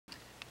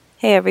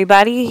Hey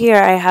everybody, here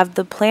I have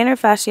the Plantar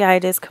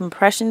Fasciitis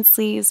compression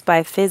sleeves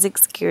by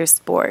Physix Gear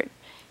Sport.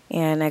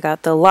 And I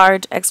got the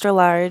large, extra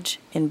large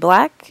in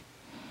black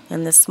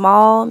and the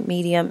small,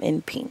 medium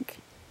in pink.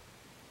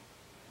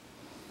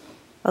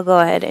 I'll go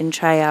ahead and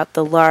try out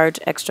the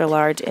large, extra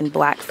large in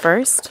black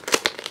first.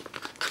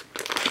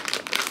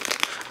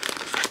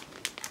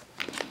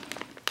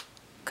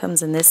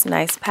 Comes in this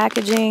nice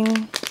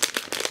packaging.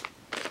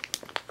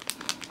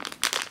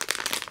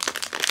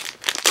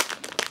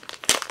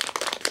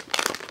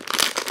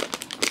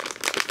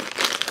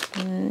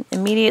 And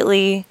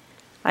immediately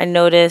I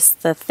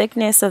noticed the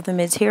thickness of the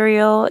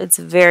material. It's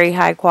very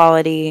high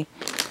quality.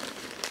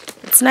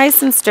 It's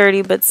nice and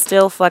sturdy but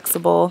still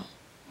flexible.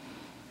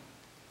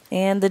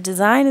 And the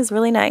design is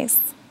really nice.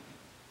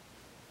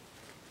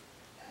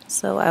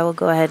 So I will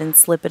go ahead and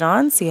slip it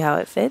on, see how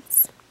it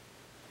fits.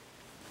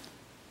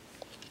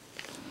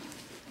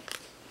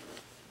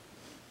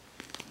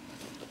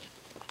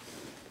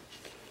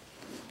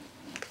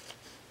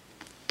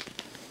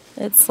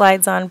 It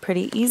slides on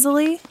pretty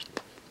easily.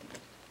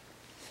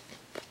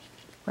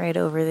 Right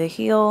over the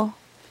heel.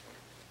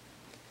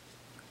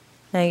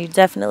 Now you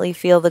definitely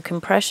feel the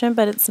compression,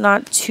 but it's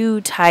not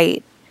too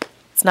tight.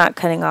 It's not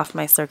cutting off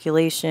my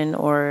circulation,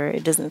 or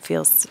it doesn't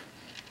feel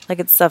like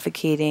it's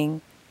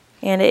suffocating.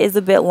 And it is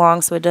a bit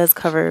long, so it does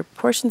cover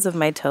portions of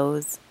my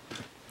toes.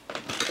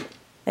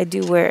 I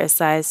do wear a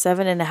size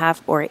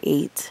 7.5 or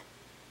 8.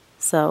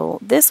 So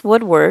this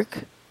would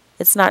work.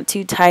 It's not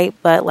too tight,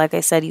 but like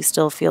I said, you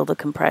still feel the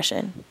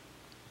compression.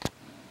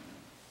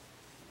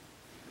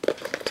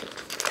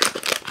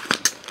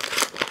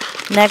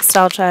 Next,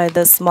 I'll try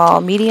the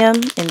small medium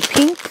in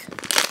pink.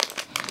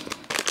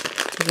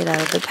 Take it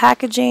out of the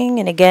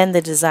packaging, and again,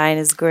 the design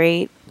is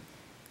great.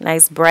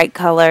 Nice bright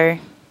color.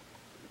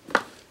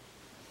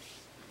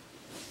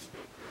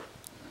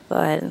 Go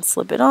ahead and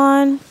slip it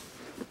on.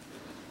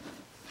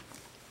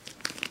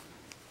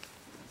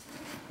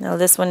 Now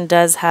this one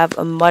does have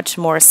a much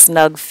more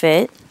snug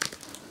fit.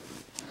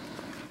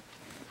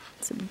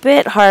 It's a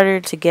bit harder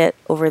to get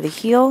over the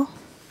heel.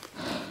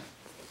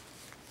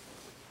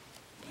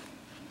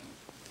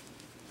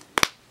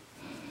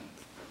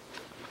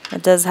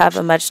 It does have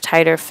a much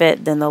tighter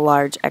fit than the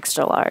large,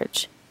 extra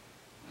large.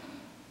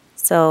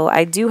 So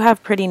I do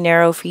have pretty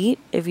narrow feet.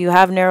 If you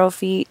have narrow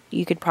feet,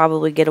 you could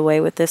probably get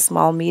away with this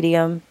small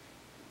medium.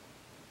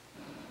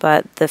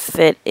 But the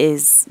fit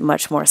is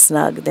much more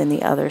snug than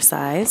the other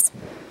size.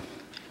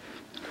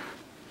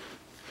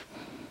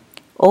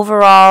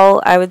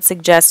 Overall, I would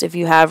suggest if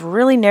you have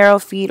really narrow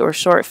feet or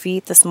short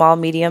feet, the small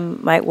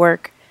medium might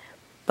work.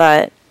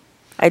 But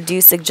I do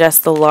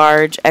suggest the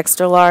large,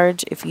 extra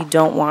large if you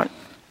don't want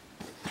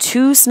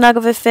too snug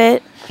of a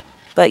fit,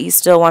 but you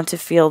still want to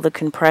feel the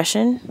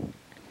compression.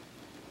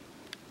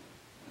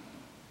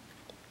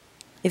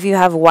 If you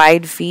have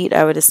wide feet,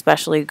 I would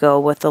especially go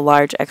with the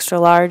large, extra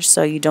large,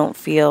 so you don't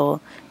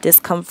feel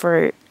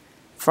discomfort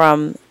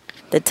from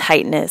the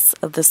tightness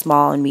of the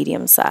small and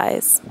medium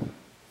size.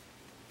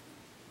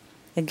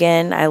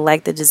 Again, I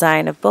like the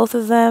design of both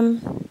of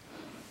them.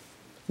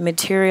 The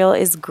material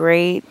is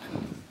great.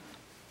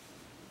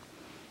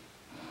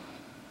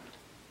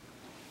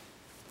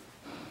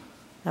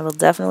 I will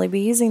definitely be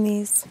using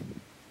these.